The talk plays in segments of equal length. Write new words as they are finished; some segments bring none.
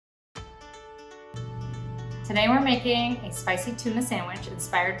Today we're making a spicy tuna sandwich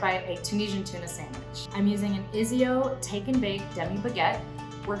inspired by a Tunisian tuna sandwich. I'm using an Izzio take and bake demi baguette.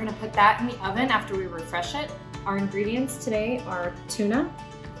 We're gonna put that in the oven after we refresh it. Our ingredients today are tuna,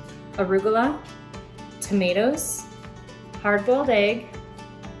 arugula, tomatoes, hard-boiled egg,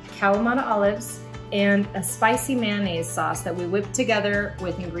 Kalamata olives, and a spicy mayonnaise sauce that we whipped together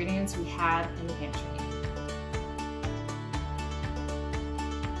with ingredients we had in the pantry.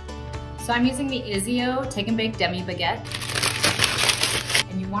 So I'm using the Izzio take and bake demi baguette.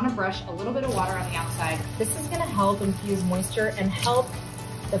 And you want to brush a little bit of water on the outside. This is going to help infuse moisture and help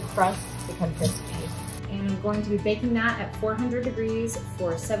the crust become crispy. And I'm going to be baking that at 400 degrees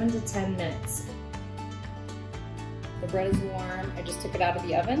for 7 to 10 minutes. The bread is warm. I just took it out of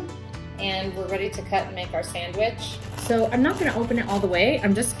the oven and we're ready to cut and make our sandwich. So I'm not going to open it all the way.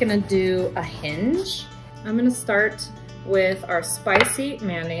 I'm just going to do a hinge. I'm going to start with our spicy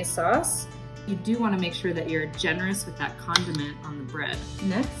mayonnaise sauce. You do want to make sure that you're generous with that condiment on the bread.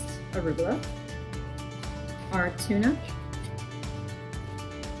 Next, arugula, our tuna,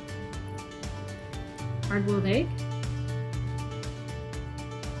 hard-boiled egg,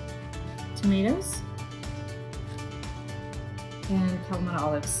 tomatoes, and Kalamata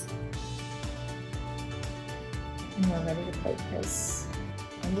olives. And we're ready to plate this.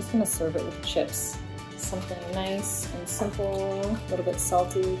 I'm just gonna serve it with chips. Something nice and simple, a little bit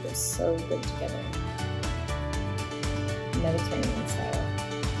salty, goes so good together. Mediterranean style.